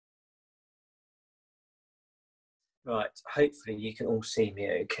Right, hopefully you can all see me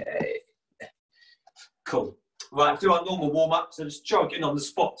okay. Cool. Right, do our normal warm-up, so just jog in on the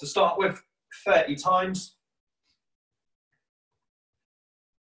spot to start with, 30 times.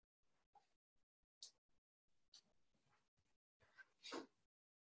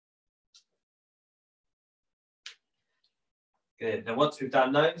 Good, now once we've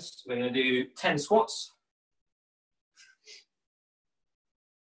done those, we're going to do 10 squats.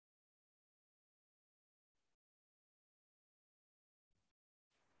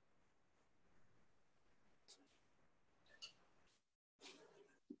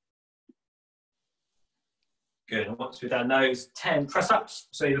 Good, and once we've done those, 10 press-ups,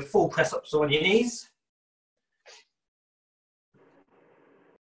 so the full press-ups on your knees.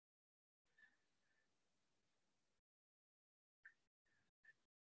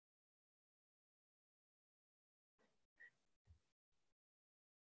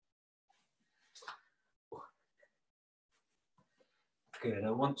 Good,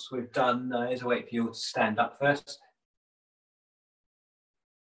 and once we've done those, I'll wait for you all to stand up first.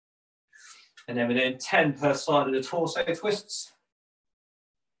 And then we're doing 10 per side of the torso twists.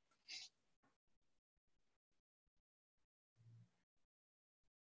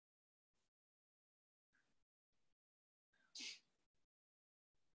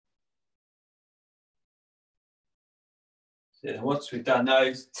 So once we've done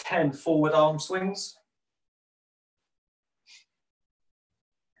those, 10 forward arm swings.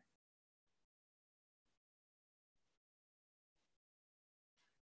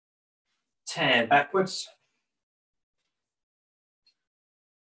 Ten backwards.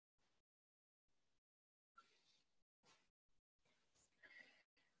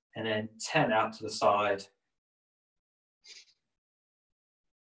 And then 10 out to the side.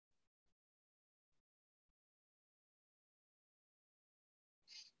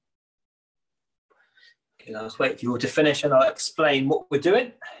 Okay, I'll just wait for you all to finish and I'll explain what we're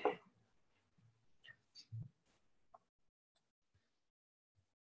doing.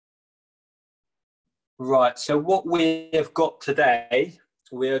 Right, so what we have got today,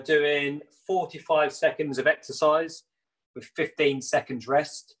 we are doing 45 seconds of exercise with 15 seconds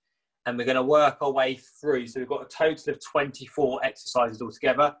rest, and we're going to work our way through. So we've got a total of 24 exercises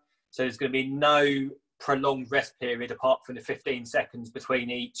altogether. So there's going to be no prolonged rest period apart from the 15 seconds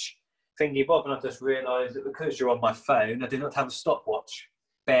between each thingy bob. And I've just realised that because you're on my phone, I do not have a stopwatch.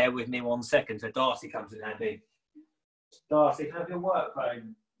 Bear with me 1 second, so Darcy comes in handy. Darcy, can I have your work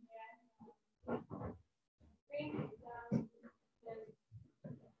phone? Yeah.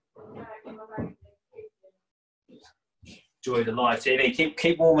 Enjoy the live TV.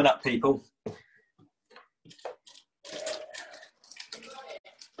 Keep warming up, people.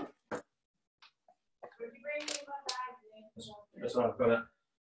 That's right, I've got it.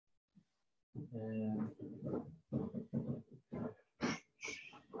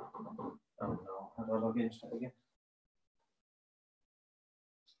 Oh no, how do I log in again?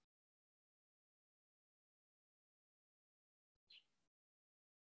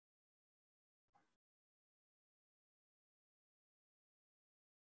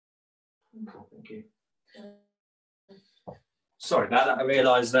 Cool, thank you. Sorry about that. I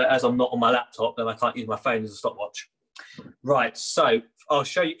realised that as I'm not on my laptop, then I can't use my phone as a stopwatch. Right, so I'll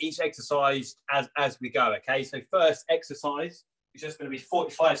show you each exercise as we go, okay? So first exercise is just going to be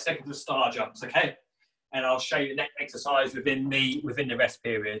 45 seconds of star jumps, okay? And I'll show you the next exercise within the rest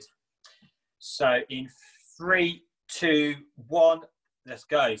period. So in 3, 2, 1, let's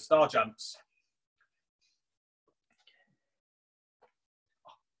go. Star jumps.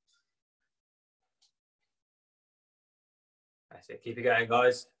 That's it. Keep it going,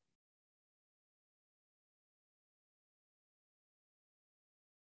 guys.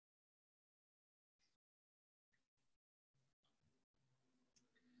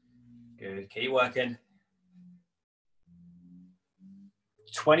 Good. Keep working.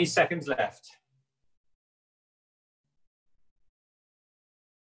 20 seconds left.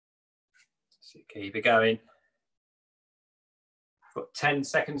 So keep it going. Got 10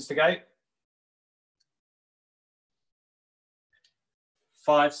 seconds to go.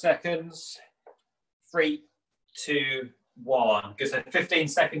 5 seconds. 3, 2, 1. Good. So 15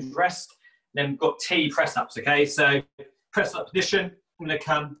 seconds rest. Then we've got T press ups. Okay. So press up position. I'm going to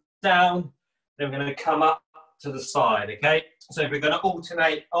come down. Then we're going to come up to the side. Okay. So we're going to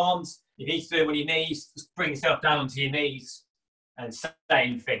alternate arms. You need to do it on your knees. Just bring yourself down onto your knees. And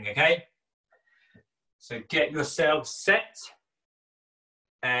same thing. Okay. So get yourself set.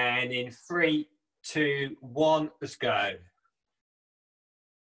 And in 3, 2, 1, let's go.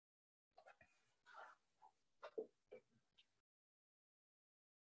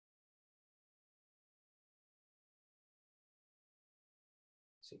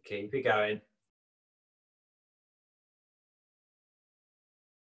 So keep it going.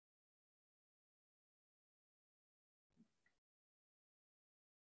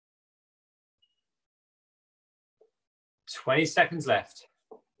 "20 seconds left.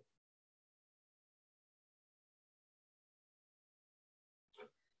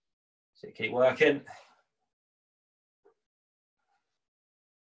 So keep working.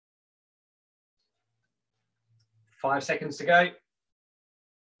 Five seconds to go.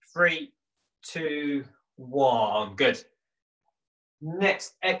 3, 2, 1. Good.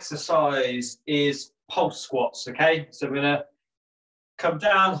 Next exercise is pulse squats, okay? So we're going to come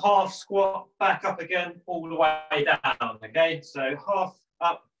down, half squat, back up again, all the way down, okay? So half,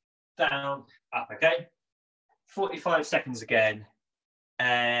 up, down, up, okay? 45 seconds again.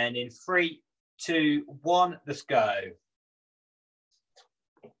 And in 3, 2, 1, let's go.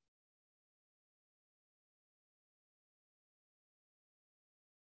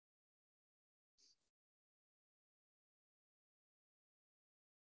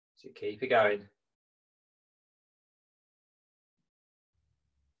 So keep it going.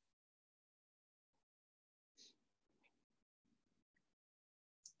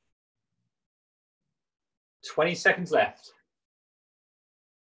 "20 seconds left.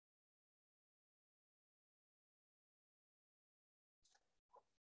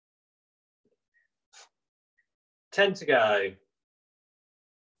 Ten to go.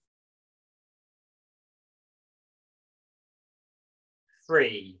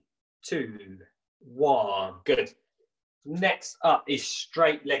 3, 2, 1. Good. Next up is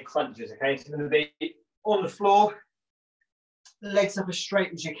straight leg crunches, okay? So we're going to be on the floor, legs up as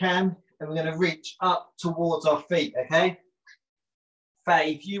straight as you can, and we're going to reach up towards our feet, okay?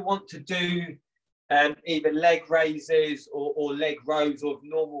 Faye, if you want to do either leg raises or leg rows or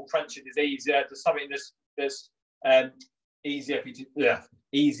normal crunching is easier, there's something that's easier for you to,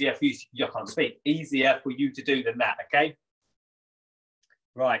 easier for you, I can't speak, easier for you to do than that, okay?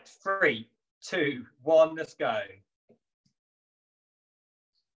 Right, 3, 2, 1, let's go.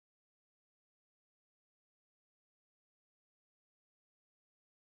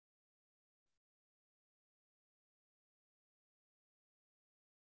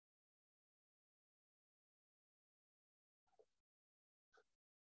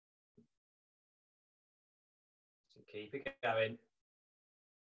 So keep it going.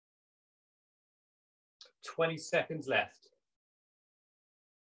 20 seconds left.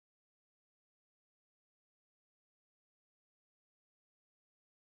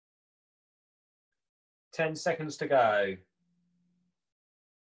 Ten seconds to go.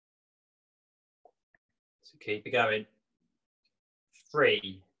 So keep it going.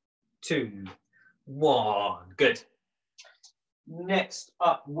 3, 2, 1. Good. Next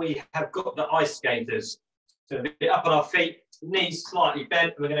up, we have got the ice skaters. So we're up on our feet, knees slightly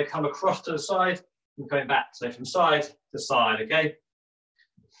bent. We're going to come across to the side and going back. So from side to side, okay?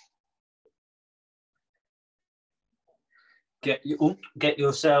 Get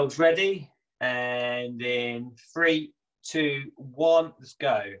yourselves ready. And in 3, 2, 1, let's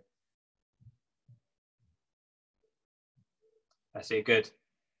go. That's it, good.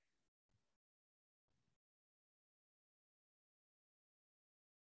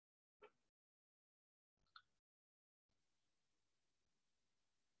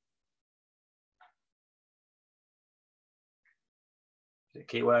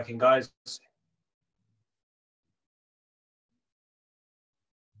 Keep working, guys.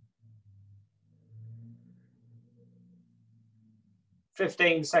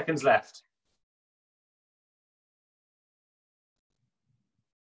 15 seconds left.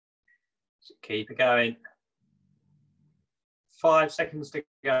 So keep it going. 5 seconds to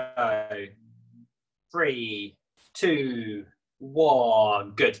go. 3, 2,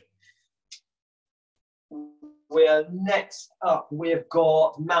 1. Good. We're next up, we've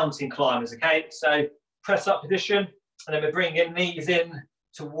got mountain climbers, okay? So press up position, and then we're bringing knees in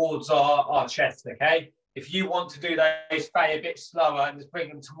towards our chest, okay? If you want to do those, stay a bit slower and just bring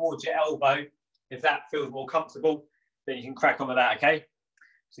them towards your elbow, if that feels more comfortable, then you can crack on with that, okay?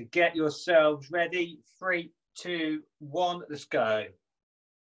 So get yourselves ready. 3, 2, 1, let's go.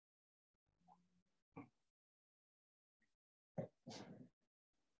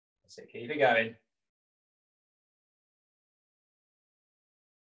 So keep it going.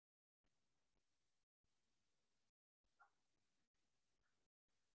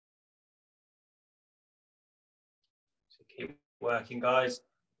 So keep working, guys.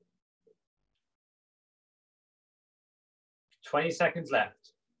 20 seconds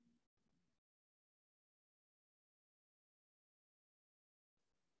left.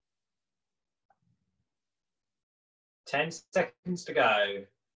 10 seconds to go.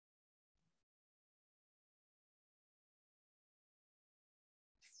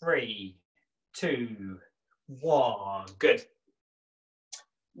 3, 2, 1. Good.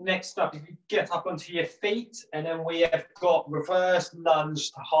 Next up, if you get up onto your feet, and then we have got reverse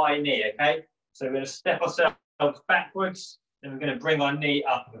lunge to high knee, okay? So we're going to step ourselves backwards, and we're going to bring our knee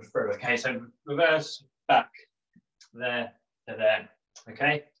up and through, okay? So reverse, back, there, to there,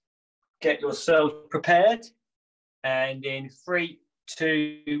 okay? Get yourself prepared, and in 3,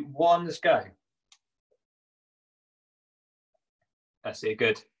 2, 1, let's go. That's it,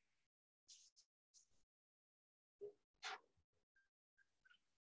 good.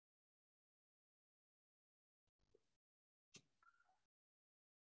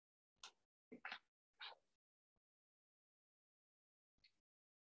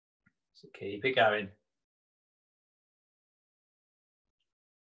 So keep it going.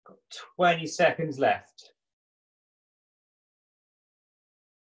 Got 20 seconds left.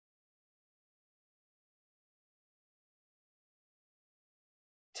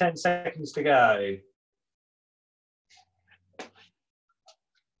 Ten seconds to go.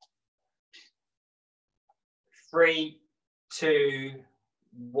 3, 2,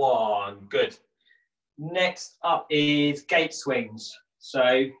 1. Good. Next up is gate swings.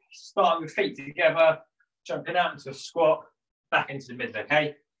 So starting with feet together, jumping out into a squat, back into the middle,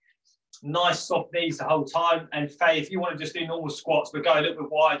 okay? Nice soft knees the whole time. And Faye, if you want to just do normal squats, but go a little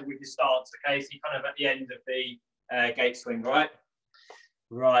bit wider with your stance, okay? So you're kind of at the end of the gate swing, right?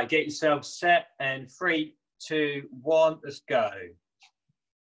 Right, get yourself set, and 3, 2, 1, let's go.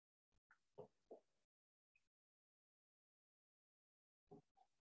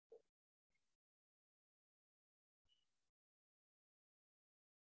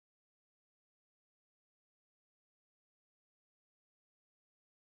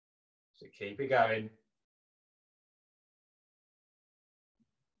 So keep it going.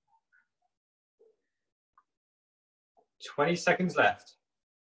 Twenty seconds left.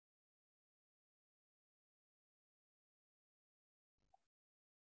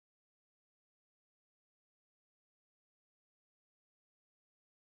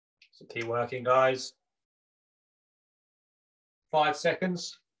 So keep working, guys. 5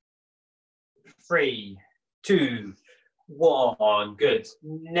 seconds. 3, 2, 1. Good.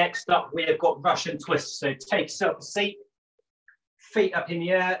 Next up, we have got Russian twists. So take yourself a seat, feet up in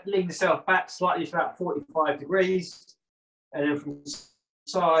the air, lean yourself back slightly for about 45 degrees. And then from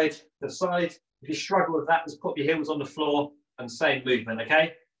side to side. If you struggle with that, just put your heels on the floor and same movement,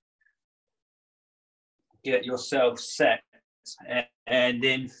 okay? Get yourself set. And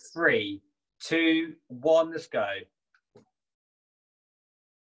in 3, 2, 1, let's go.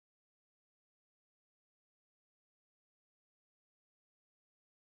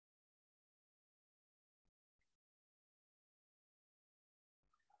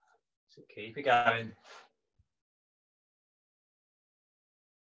 So keep it going.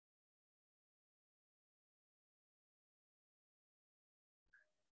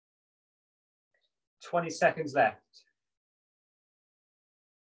 Twenty seconds left.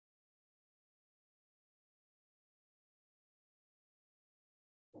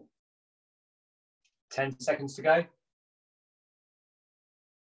 10 seconds to go.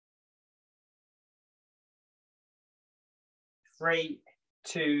 3,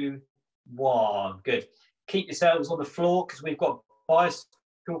 2, 1. Good. Keep yourselves on the floor because we've got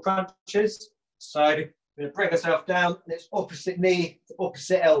bicycle crunches. So we're going to bring ourselves down. And it's opposite knee to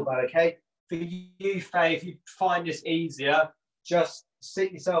opposite elbow, okay? For you, Faye, if you find this easier, just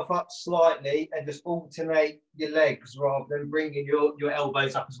sit yourself up slightly and just alternate your legs rather than bringing your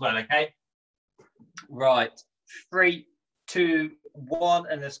elbows up as well, okay? Right. 3, 2, 1,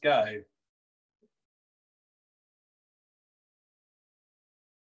 and let's go.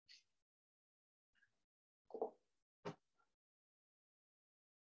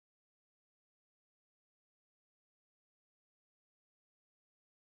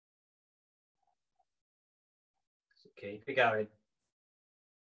 So keep it going.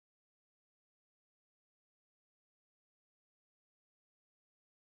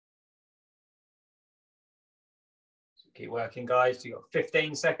 Keep working, guys. You've got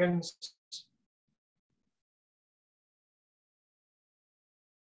 15 seconds.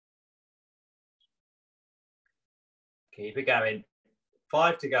 Keep it going.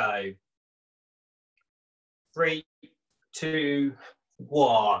 5 to go. 3, 2,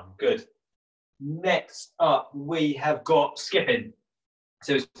 1. Good. Next up, we have got skipping.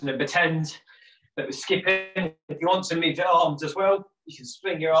 So it's going to pretend that we're skipping. If you want to move your arms as well, you can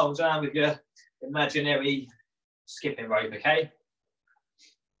swing your arms around with your imaginary skipping rope, okay?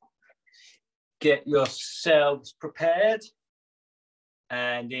 Get yourselves prepared.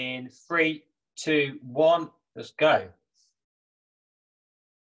 And in 3, 2, 1, let's go.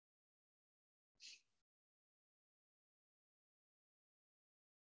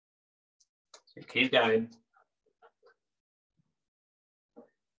 So keep going.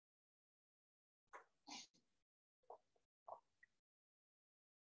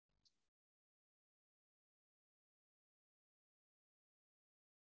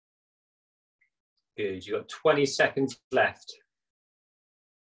 Good, you've got 20 seconds left.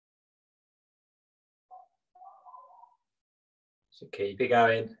 So keep it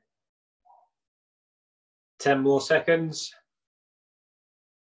going. 10 more seconds.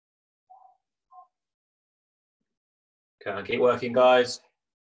 Come on, keep working, guys.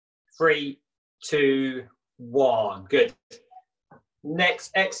 3, 2, 1. Good.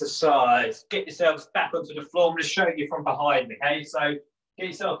 Next exercise. Get yourselves back onto the floor. I'm going to show you from behind, okay? So get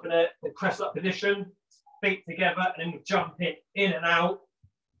yourself in a press-up position, feet together, and then jump it in and out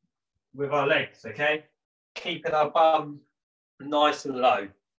with our legs, okay? Keeping our bum nice and low.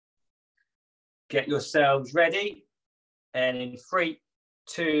 Get yourselves ready. And in 3,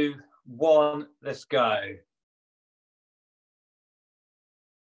 2, 1, let's go.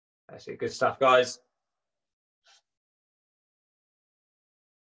 That's it. Good stuff, guys.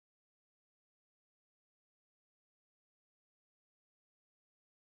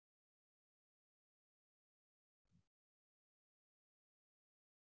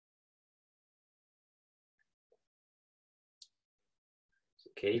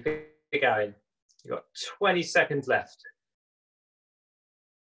 Keep it going. You've got 20 seconds left.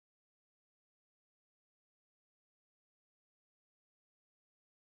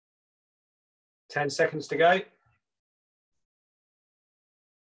 10 seconds to go.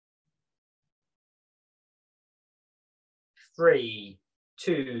 3,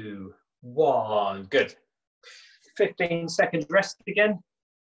 2, 1. Good. 15 seconds rest again.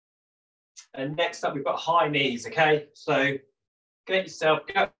 And next up, we've got high knees, okay? So get yourself,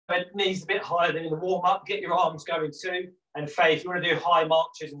 go knees a bit higher than in the warm-up. Get your arms going too. And Faye, if you want to do high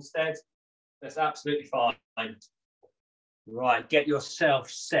marches instead, that's absolutely fine. Right, get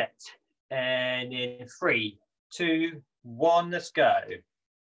yourself set. And in 3, 2, 1, let's go.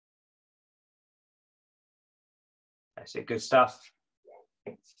 That's it, good stuff.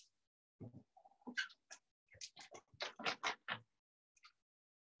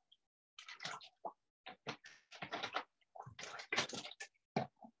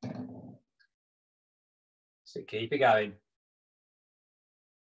 So keep it going.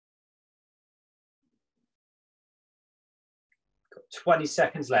 Got 20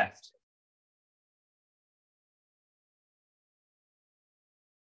 seconds left.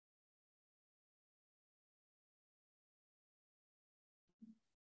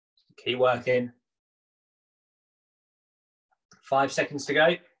 Keep working. 5 seconds to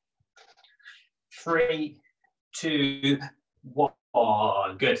go. 3, 2,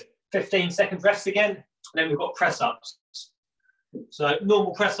 1. Good. 15 seconds rest again. And then we've got press ups. So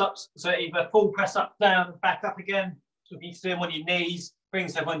normal press ups. So either full press up, down, back up again. So if you do them on your knees, bring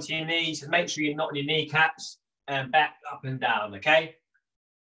yourself onto your knees and make sure you're not on your kneecaps and back up and down. Okay.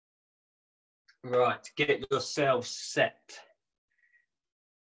 Right. Get yourself set.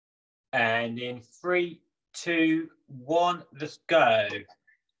 And in 3, 2, 1, let's go.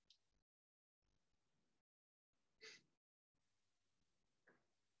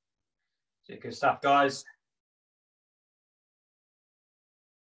 So good stuff, guys.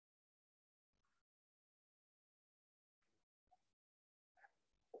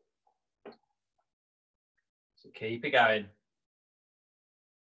 So keep it going.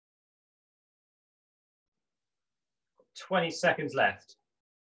 20 seconds left.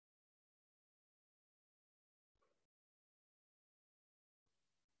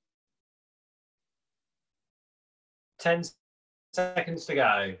 10 seconds to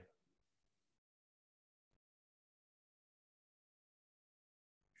go.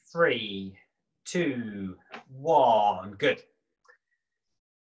 3, 2, 1. Good.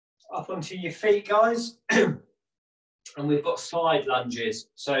 Up onto your feet, guys. And we've got side lunges.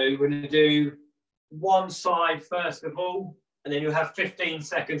 So we're going to do one side first of all, and then you'll have 15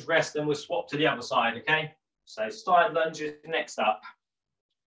 seconds rest, and we'll swap to the other side, okay? So side lunges next up.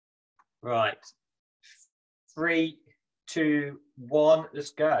 Right. 3, 2, 1,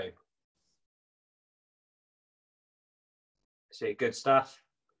 let's go. See, good stuff.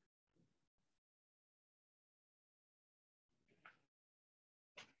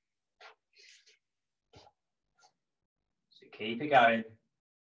 So keep it going.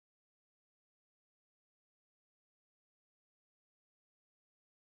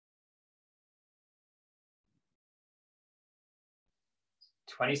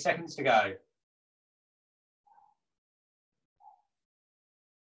 Twenty seconds to go.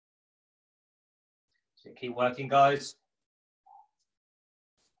 So keep working, guys.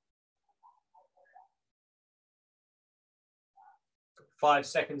 5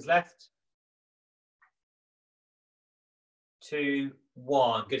 seconds left. 2,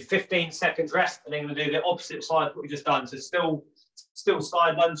 1. Good. 15 seconds rest, and then we're going to do the opposite side of what we just done. So still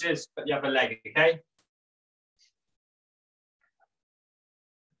side lunges, but the other leg, okay?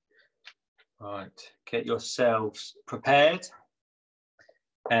 Right, get yourselves prepared.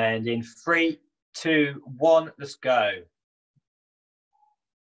 And in 3, 2, 1, let's go.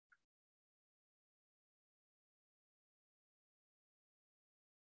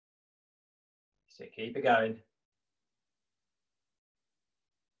 So keep it going.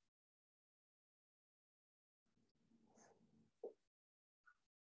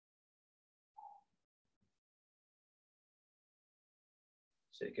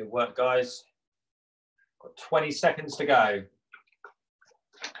 So good work, guys. Got 20 seconds to go.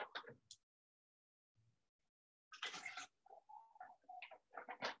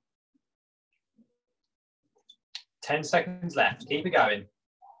 10 seconds left. Keep it going.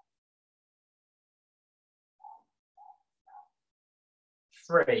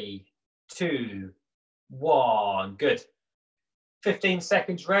 3, 2, 1. Good. 15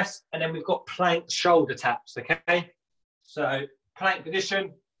 seconds rest, and then we've got plank shoulder taps, okay? So plank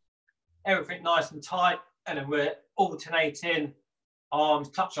position, everything nice and tight, and then we're alternating arms,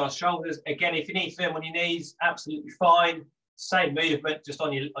 touch our shoulders. Again, if you need to do them on your knees, absolutely fine. Same movement, just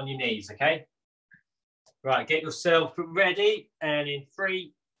on your knees, okay? Right, get yourself ready, and in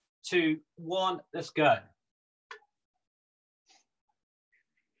 3, 2, 1, let's go.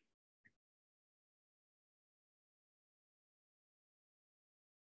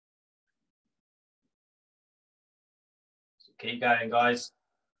 So keep going, guys.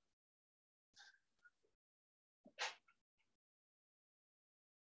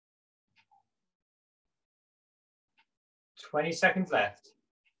 Twenty seconds left.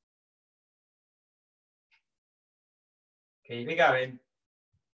 Keep it going.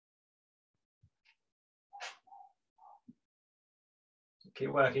 Keep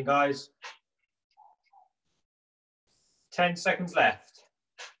working, guys. 10 seconds left.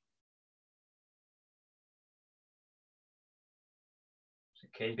 So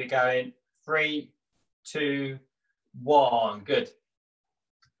keep it going. 3, 2, 1. Good.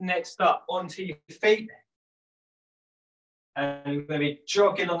 Next up, onto your feet. And we're going to be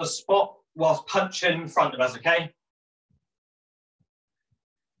jogging on the spot whilst punching in front of us, okay?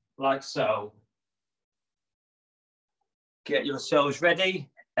 Like so. Get yourselves ready.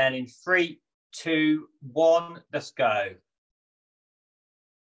 And in 3, 2, 1, let's go.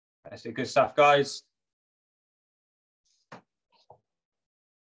 That's the good stuff, guys.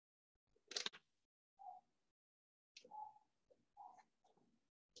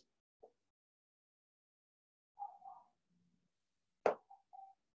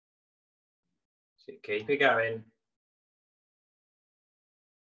 So keep it going.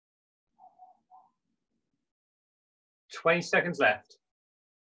 Twenty seconds left.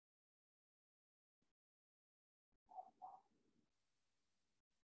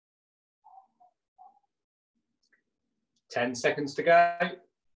 10 seconds to go.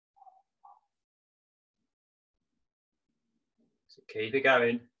 So keep it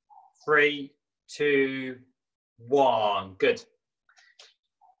going. 3, 2, 1. Good.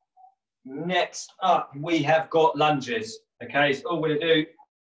 Next up, we have got lunges. Okay, so all we're going to do,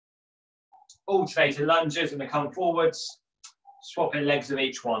 alternating lunges, going to come forwards, swapping legs of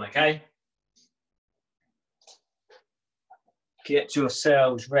each one, okay? Get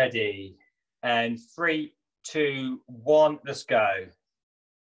yourselves ready. And 3, 2, 1, let's go.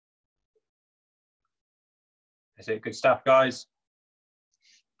 That's it, good stuff, guys.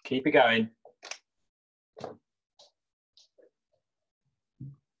 Keep it going.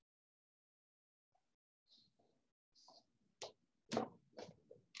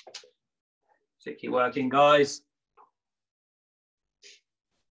 So keep working, guys.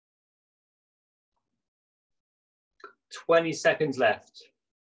 Twenty seconds left.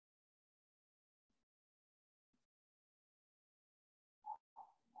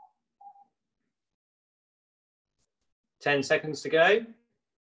 10 seconds to go.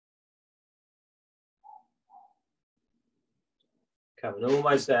 Coming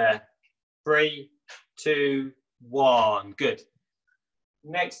almost there. 3, 2, 1. Good.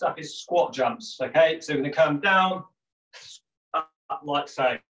 Next up is squat jumps. Okay, so we're going to come down, up like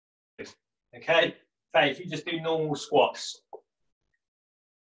so. Okay, so if you just do normal squats.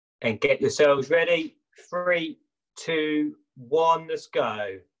 And get yourselves ready. 3, 2, 1, let's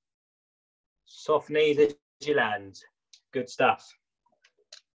go. Soft knees as you land. Good stuff.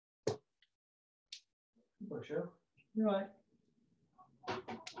 You're right.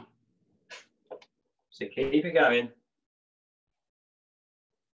 So keep it going.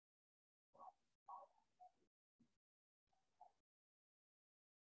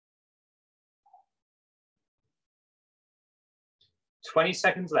 20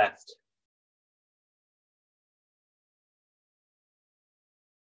 seconds left.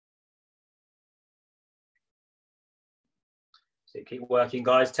 So keep working,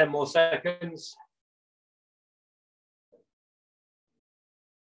 guys. 10 more seconds.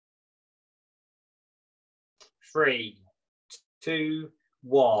 3, 2,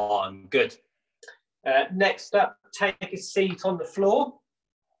 1. Good. Next up, take a seat on the floor.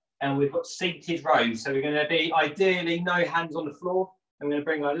 And we've got seated rows. So we're going to be ideally no hands on the floor. I'm going to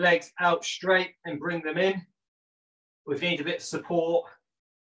bring our legs out straight and bring them in. If you need a bit of support,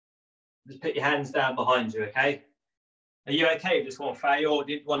 just put your hands down behind you, okay? Are you okay with this one, Faye, or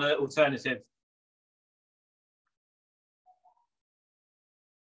do you want an alternative?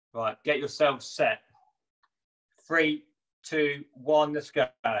 Right, get yourself set. 3, 2, 1, let's go.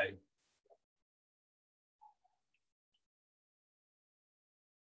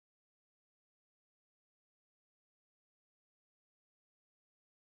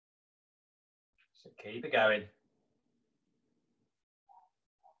 So keep it going.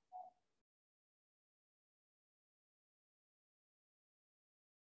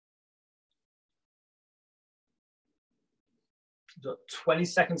 We've got 20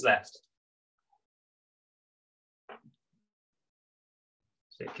 seconds left.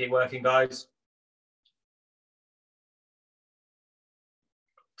 So keep working, guys.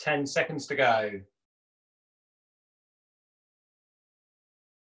 10 seconds to go.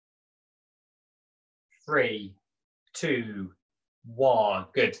 3, 2, 1.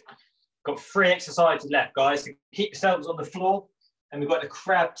 Good. Got 3 exercises left, guys. So keep yourselves on the floor. And we've got the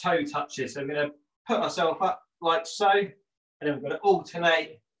crab toe touches. So I'm going to put myself up like so. And then we're going to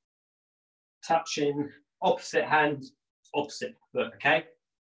alternate, touching opposite hand, opposite foot, okay?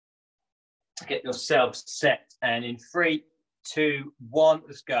 Get yourselves set. And in 3, 2, 1,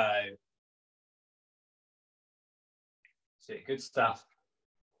 let's go. So good stuff.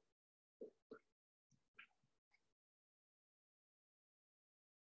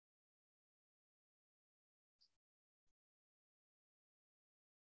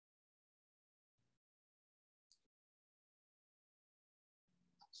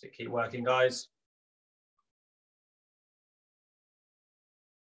 So keep working, guys.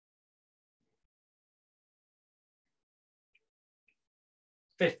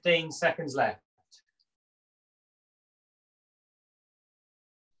 $15 seconds left.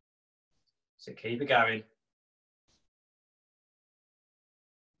 So keep it going.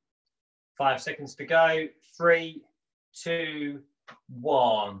 5 seconds to go. 3, 2,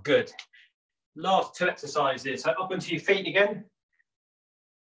 1. Good. Last 2 exercises. So up onto your feet again.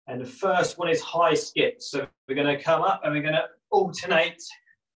 And the first one is high skips. So we're going to come up and we're going to alternate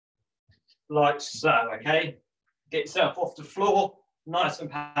like so, okay? Get yourself off the floor, nice and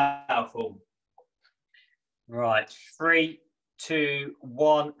powerful. Right, 3, 2,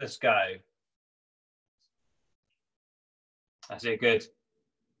 1, let's go. That's it, good.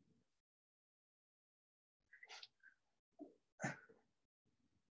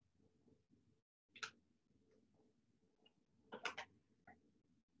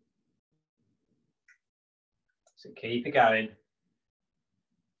 So keep it going.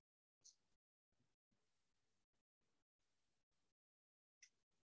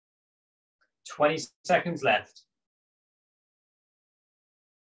 $20 seconds left.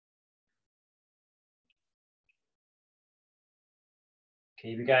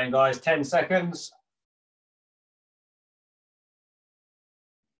 Keep it going, guys. 10 seconds.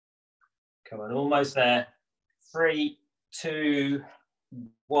 Come on, almost there. 3, 2,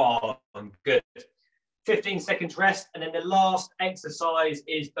 1. Good. 15 seconds rest, and then the last exercise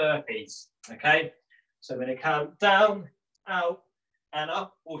is burpees, okay? So we're going to come down, out, and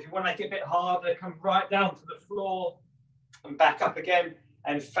up, or if you want to make it a bit harder, come right down to the floor and back up again.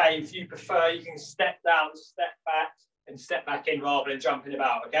 And Faye, if you prefer, you can step down, step back, and step back in rather than jumping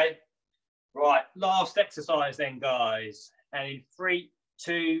about, okay? Right, last exercise then, guys. And in 3,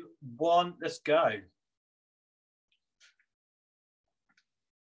 2, 1, let's go.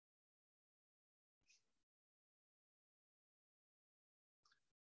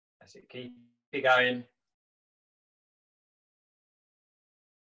 That's it, keep it going.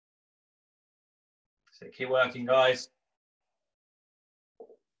 So keep working, guys.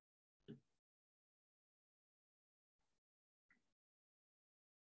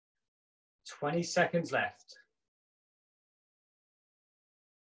 $20 seconds left.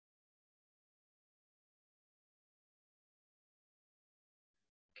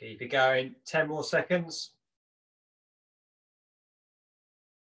 Keep it going. 10 more seconds.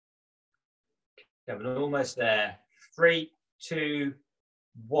 We're almost there. 3, 2,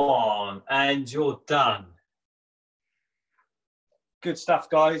 1, and you're done. Good stuff,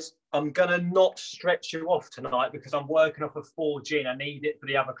 guys. I'm going to not stretch you off tonight because I'm working off of 4G and I need it for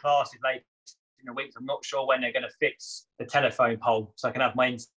the other classes later in the week. I'm not sure when they're going to fix the telephone pole so I can have my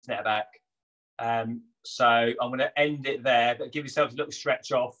internet back. So I'm going to end it there, but give yourselves a little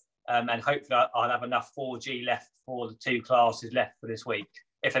stretch off, and hopefully I'll have enough 4G left for the 2 classes left for this week,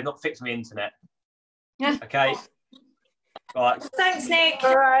 if they've not fixed my internet. Yeah. Okay. All right. Thanks, Nick.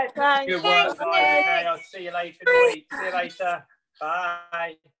 All right, thanks. Good work, guys. Okay, I'll see you later in the week. See you later.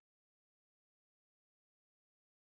 Bye.